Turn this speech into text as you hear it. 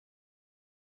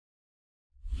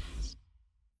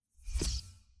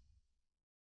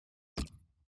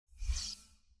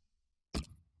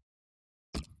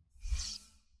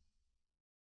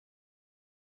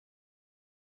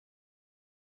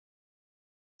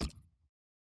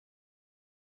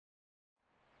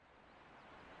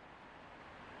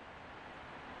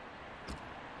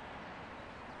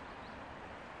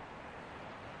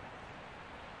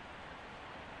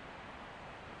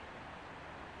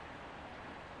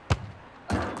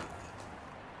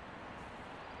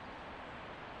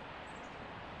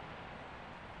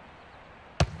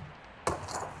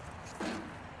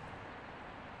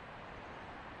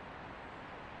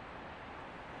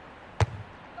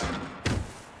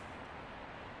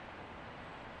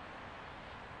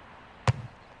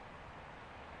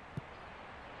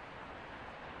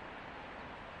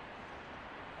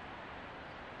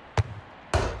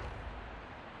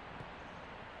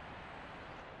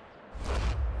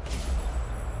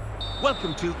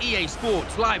Welcome to EA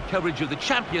Sports live coverage of the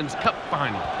Champions Cup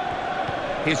final.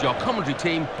 Here's your commentary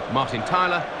team, Martin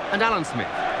Tyler and Alan Smith.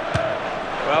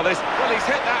 Well, he's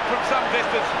hit that from some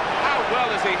distance. How well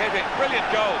has he hit it? Brilliant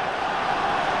goal.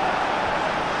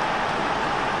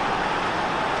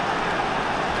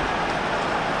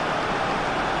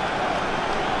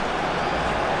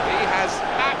 He has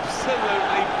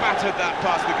absolutely battered that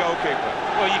past the goalkeeper.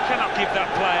 Well, you cannot give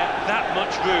that player that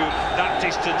much room, that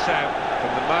distance out.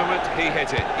 From the moment he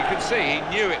hit it, you can see he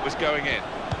knew it was going in.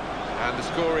 And the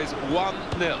score is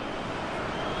 1-0.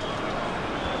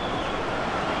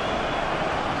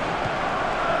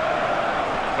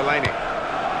 Fellaini.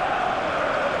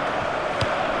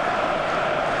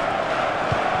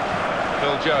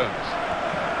 Phil Jones.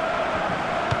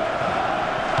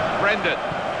 Brendan.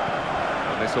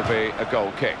 And this will be a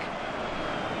goal kick.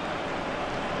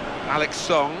 Alex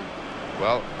Song.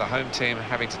 Well, the home team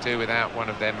having to do without one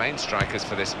of their main strikers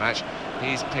for this match.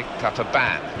 He's picked up a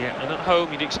ban. Yeah, and at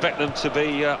home you'd expect them to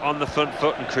be on the front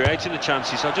foot and creating the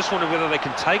chances. I just wonder whether they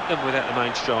can take them without the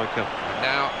main striker. And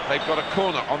now they've got a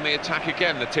corner on the attack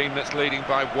again, the team that's leading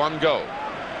by 1 goal.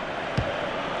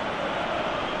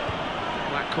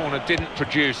 That corner didn't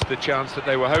produce the chance that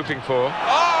they were hoping for.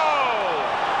 Oh!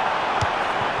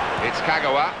 It's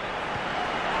Kagawa.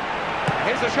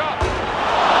 Here's the shot.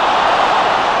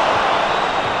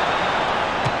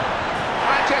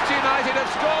 Manchester United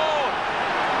have scored!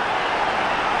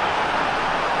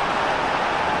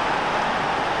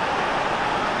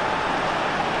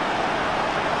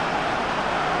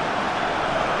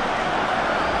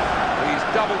 He's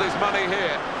doubled his money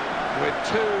here with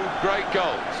 2 great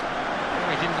goals.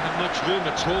 He didn't have much room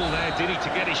at all there, did he, to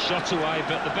get his shot away,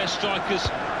 but the best strikers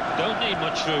don't need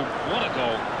much room. What a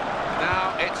goal.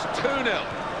 Now it's 2-0.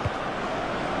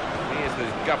 He is the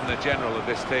Governor-General of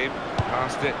this team.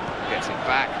 Passed it, gets it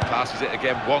back, passes it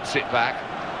again, wants it back.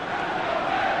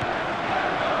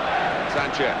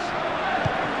 Sanchez.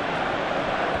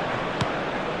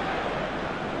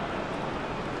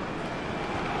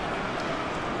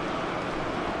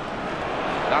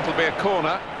 That'll be a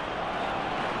corner.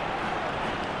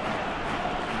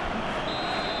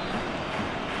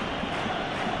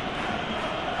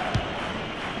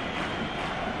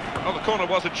 Well, the corner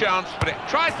was a chance, but it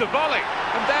tries to volley.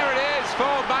 And there it is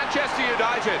for Manchester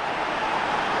United.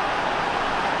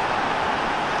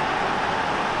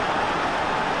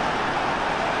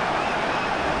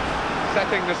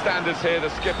 Setting the standards here, the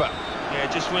skipper.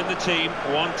 Yeah, just when the team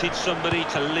wanted somebody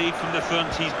to lead from the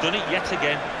front, he's done it yet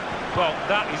again. Well,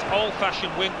 that is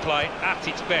old-fashioned wing play at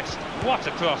its best. What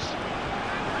a cross.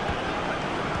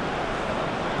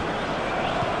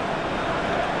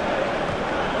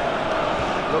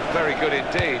 Looked very good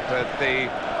indeed, but the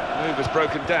move has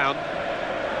broken down.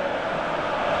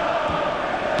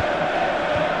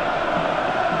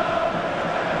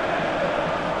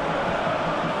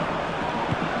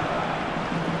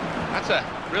 That's a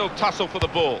real tussle for the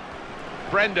ball.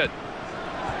 Brendan.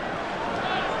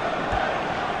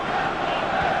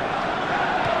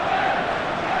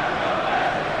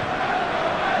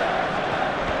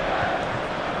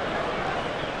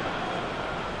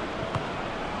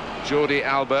 Jordi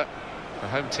Alba, the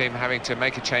home team having to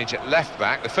make a change at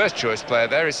left-back. The first choice player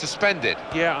there is suspended.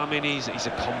 Yeah, I mean, he's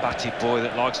a combative boy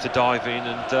that likes to dive in,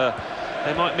 and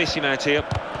they might miss him out here.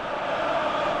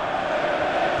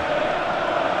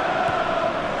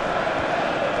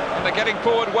 And they're getting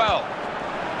forward well.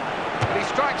 But he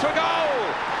strikes for a goal!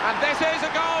 And this is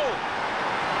a goal!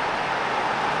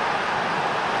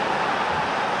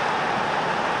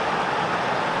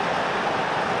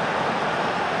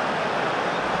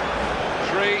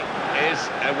 Is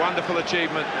a wonderful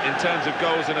achievement in terms of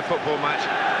goals in a football match,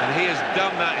 and he has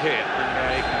done that here.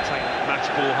 And he can take that match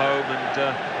ball home and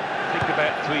think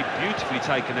about 3 beautifully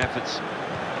taken efforts.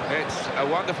 It's a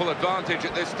wonderful advantage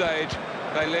at this stage.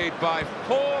 They lead by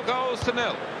 4 goals to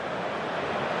 0.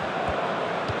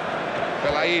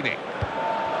 Fellaini.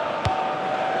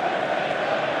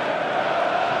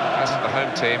 As for the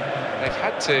home team, they've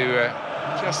had to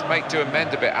just make do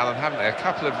amend a bit, Alan, haven't they? A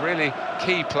couple of really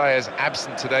key players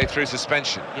absent today through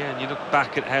suspension. Yeah, and you look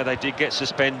back at how they did get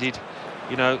suspended,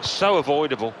 you know, so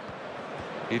avoidable.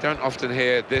 You don't often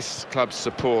hear this club's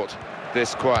support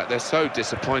this quiet. They're so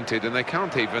disappointed, and they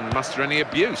can't even muster any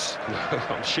abuse.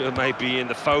 I'm sure maybe in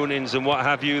the phone-ins and what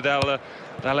have you, they'll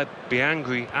be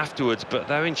angry afterwards, but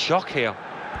they're in shock here.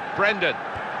 Brendan.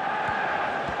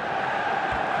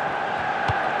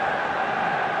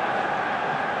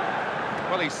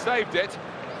 Well, he saved it,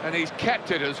 and he's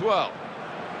kept it as well.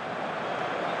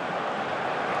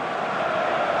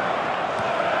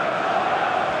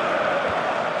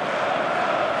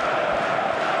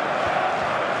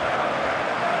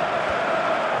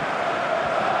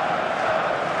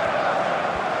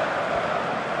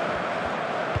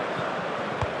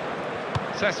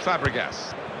 Cesc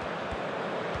Fabregas.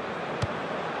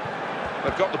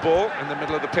 They've got the ball in the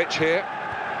middle of the pitch here.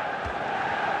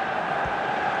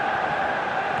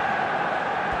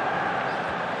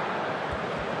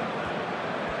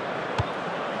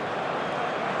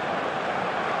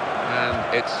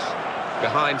 And it's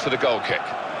behind for the goal kick.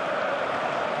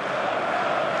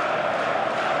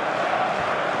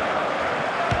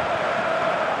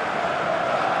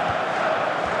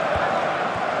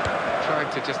 Trying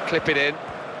to just clip it in.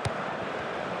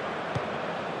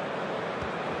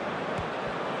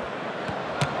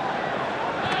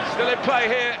 Still in play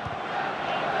here.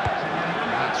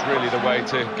 That's really the way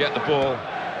to get the ball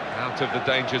out of the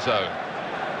danger zone.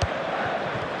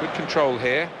 Good control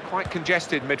here. Quite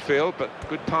congested midfield, but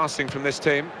good passing from this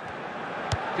team.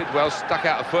 Did well, stuck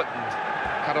out a foot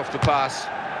and cut off the pass.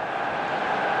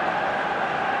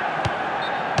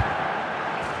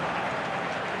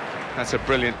 That's a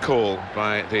brilliant call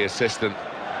by the assistant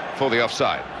for the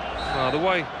offside. Well, the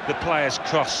way the players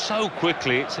cross so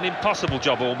quickly, it's an impossible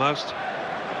job almost.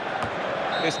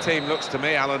 This team looks to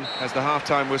me, Alan, as the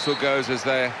half-time whistle goes, as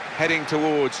they're heading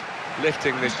towards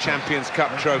lifting this Champions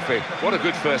Cup trophy. What a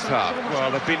good first half.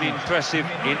 Well, they've been impressive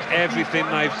in everything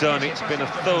they've done. It's been a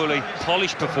thoroughly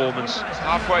polished performance.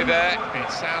 Halfway there,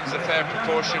 it sounds a fair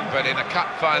proportion, but in a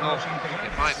cup final,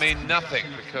 it might mean nothing,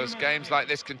 because games like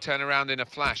this can turn around in a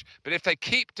flash. But if they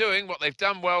keep doing what they've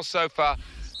done well so far,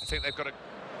 I think they've got a...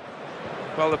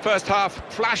 Well, the first half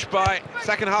flashed by,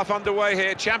 second half underway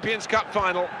here, Champions Cup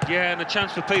final. Yeah, and a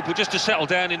chance for people just to settle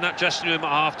down in that dressing room at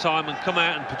half-time and come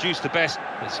out and produce the best.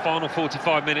 It's final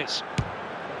 45 minutes.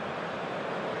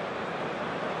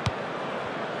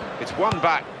 It's one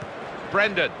back.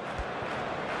 Brendan.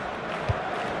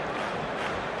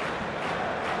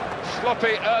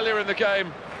 Sloppy earlier in the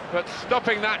game, but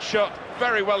stopping that shot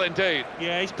very well indeed.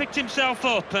 Yeah, he's picked himself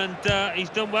up and he's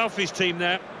done well for his team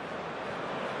there.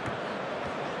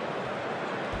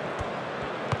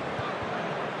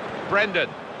 Brendan.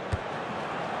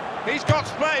 He's got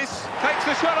space, takes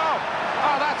the shot off.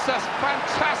 Oh, that's a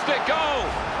fantastic goal.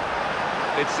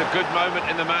 It's a good moment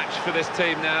in the match for this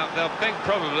team now. They'll think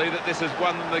probably that this has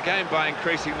won them the game by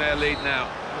increasing their lead now.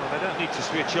 Well, they don't need to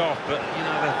switch off, but, you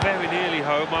know, they're very nearly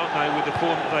home, aren't they, with the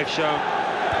form that they've shown.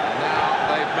 Now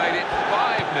they've made it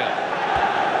 5-0.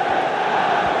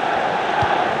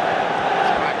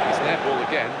 It's their ball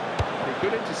again. A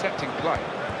good intercepting play.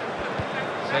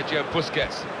 Sergio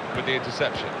Busquets with the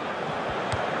interception.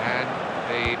 And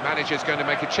the manager's going to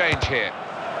make a change here.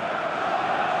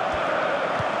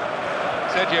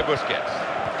 Sergio Busquets.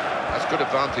 That's good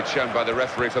advantage shown by the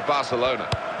referee for Barcelona.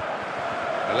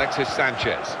 Alexis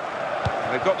Sanchez.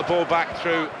 And they've got the ball back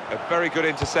through a very good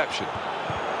interception.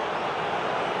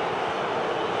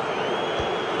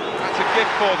 That's a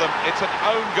gift for them. It's an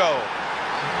own goal.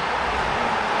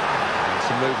 And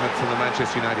some movement from the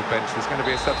Manchester United bench. There's going to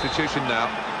be a substitution now.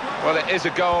 Well, it is a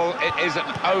goal, it is an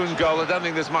own goal. I don't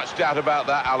think there's much doubt about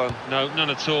that, Alan. No, none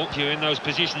at all. You're in those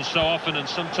positions so often, and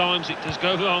sometimes it does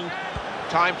go wrong.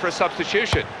 Time for a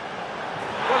substitution.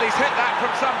 Well, he's hit that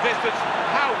from some distance.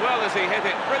 How well has he hit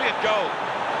it? Brilliant goal.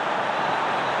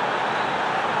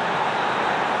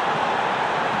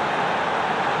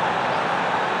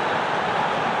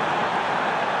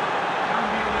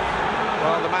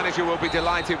 Well, the manager will be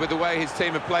delighted with the way his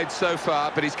team have played so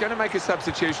far, but he's going to make a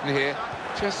substitution here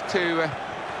just to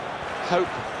hope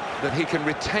that he can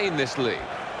retain this lead.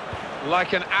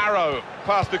 Like an arrow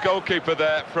past the goalkeeper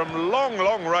there from long,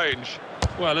 long range.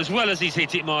 Well, as well as he's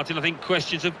hit it, Martin, I think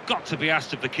questions have got to be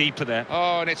asked of the keeper there.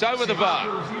 Oh, and it's over the bar.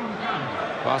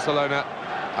 Barcelona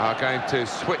are going to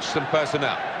switch some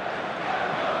personnel.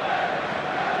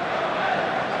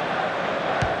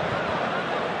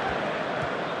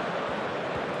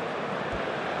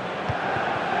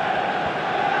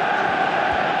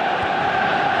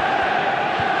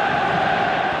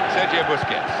 Sergio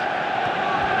Busquets.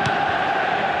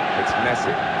 It's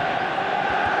Messi.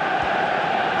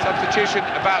 Substitution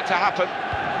about to happen.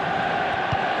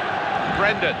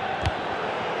 Brendan.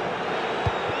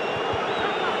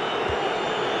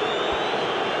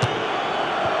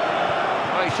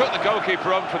 Well, he took the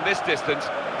goalkeeper on from this distance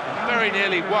and very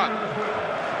nearly won.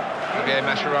 Javier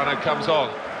Mascherano comes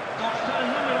on.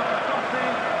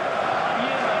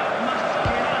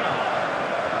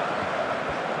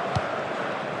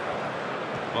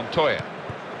 Montoya.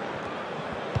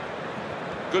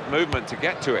 Good movement to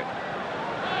get to it.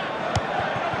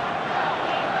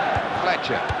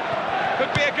 Fletcher.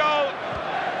 Could be a goal.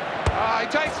 He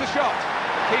takes the shot.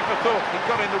 The keeper thought he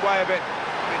got in the way of it.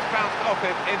 It's bounced off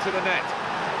him into the net.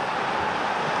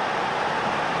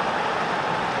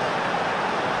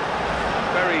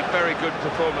 Very, very good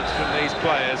performance from these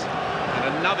players.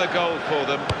 And another goal for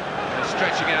them. They're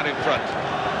stretching out in front.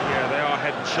 Yeah, they are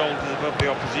head and shoulders above the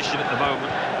opposition at the moment.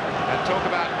 And talk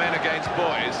about men against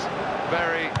boys.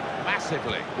 Very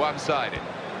massively one-sided.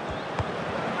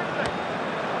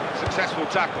 Successful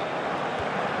tackle.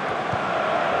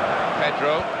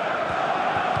 Pedro.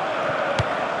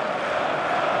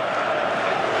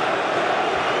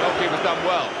 Goalkeeper's done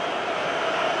well.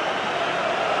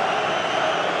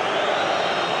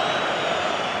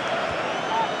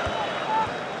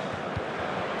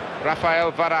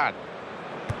 Rafael Varane.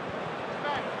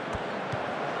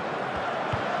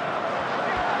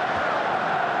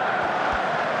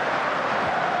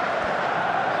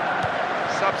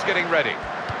 Subs getting ready.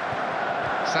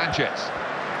 Sanchez.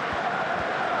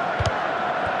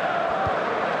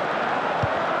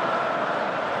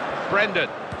 Brendan.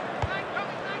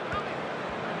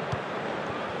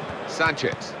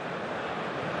 Sanchez.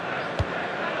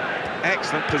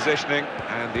 Excellent positioning,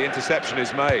 and the interception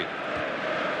is made.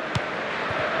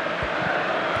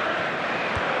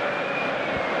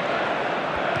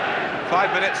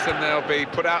 Five minutes and they'll be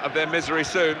put out of their misery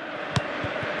soon.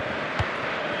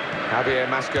 Javier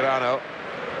Mascherano.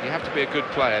 You have to be a good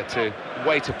player to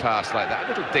wait a pass like that. A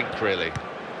little dink, really.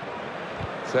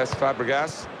 Cesc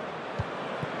Fabregas.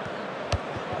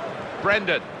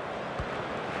 Brendan.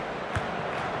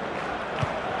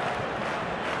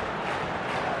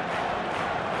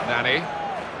 Nani.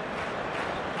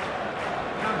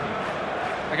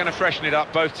 They're going to freshen it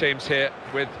up, both teams here,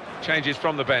 with changes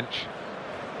from the bench.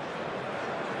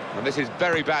 And this is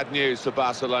very bad news for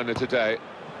Barcelona today.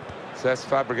 Cesc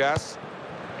Fabregas.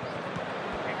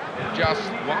 Just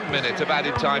 1 minute of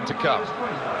added time to come.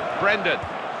 Brendan.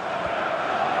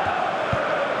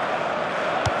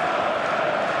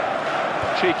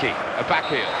 Cheeky, a back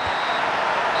heel.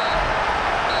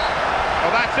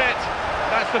 Well, that's it.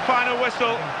 That's the final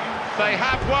whistle. They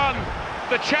have won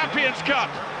the Champions Cup.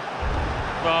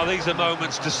 Well, these are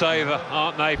moments to savour,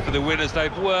 aren't they, for the winners?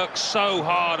 They've worked so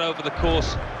hard over the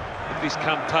course of this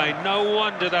campaign. No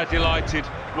wonder they're delighted.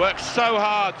 Worked so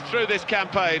hard through this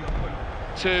campaign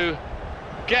to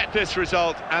get this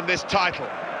result and this title.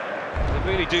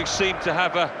 They really do seem to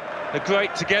have a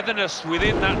great togetherness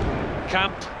within that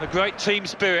camp, a great team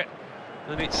spirit,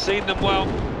 and it's seen them well.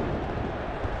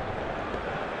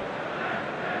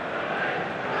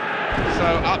 So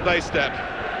up they step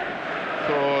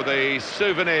for the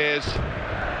souvenirs.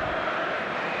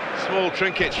 Small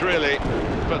trinkets, really,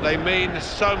 but they mean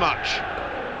so much.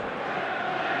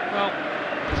 Well,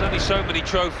 there's only so many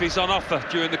trophies on offer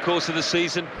during the course of the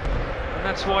season, and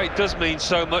that's why it does mean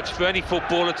so much for any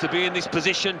footballer to be in this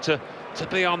position, to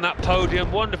be on that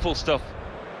podium. Wonderful stuff.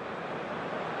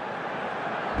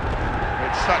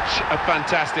 It's such a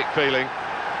fantastic feeling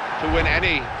to win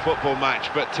any football match,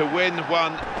 but to win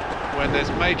one when there's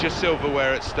major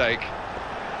silverware at stake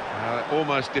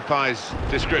almost defies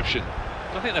description.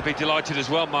 I think they'd be delighted as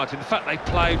well, Martin. The fact they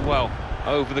played well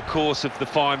over the course of the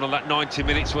final, that 90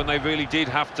 minutes when they really did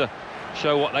have to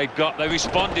show what they'd got. They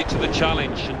responded to the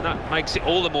challenge, and that makes it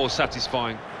all the more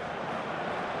satisfying.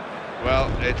 Well,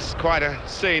 it's quite a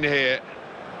scene here.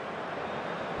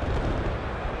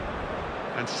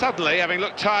 And suddenly, having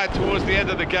looked tired towards the end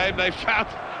of the game, they found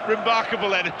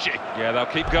remarkable energy. Yeah, they'll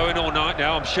keep going all night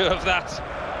now, I'm sure of that.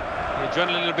 The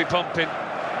adrenaline will be pumping.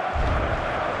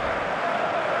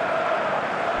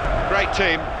 Great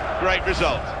team, great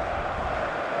result.